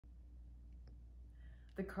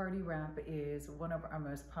The Cardi wrap is one of our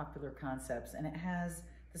most popular concepts, and it has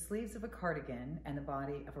the sleeves of a cardigan and the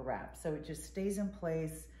body of a wrap. So it just stays in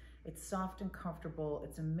place. It's soft and comfortable.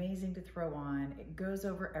 It's amazing to throw on. It goes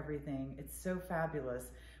over everything. It's so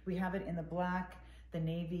fabulous. We have it in the black, the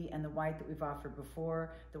navy, and the white that we've offered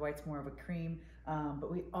before. The white's more of a cream,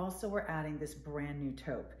 but we also are adding this brand new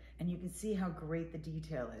taupe. And you can see how great the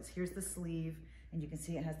detail is. Here's the sleeve, and you can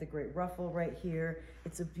see it has the great ruffle right here.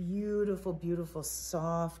 It's a beautiful, beautiful,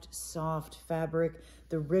 soft fabric.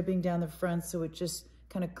 The ribbing down the front, so it just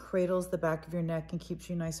kind of cradles the back of your neck and keeps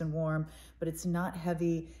you nice and warm, but it's not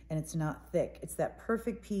heavy and it's not thick. It's that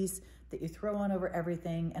perfect piece that you throw on over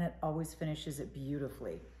everything, and it always finishes it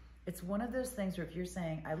beautifully. It's one of those things where if you're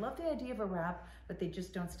saying, I love the idea of a wrap, but they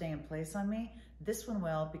just don't stay in place on me, this one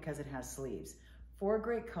will, because it has sleeves. 4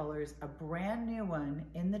 great colors, a brand new one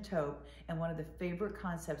in the taupe, and one of the favorite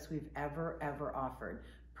concepts we've ever offered.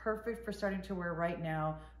 Perfect for starting to wear right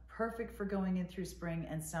now, perfect for going in through spring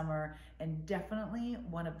and summer, and definitely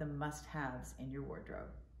one of the must-haves in your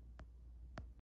wardrobe.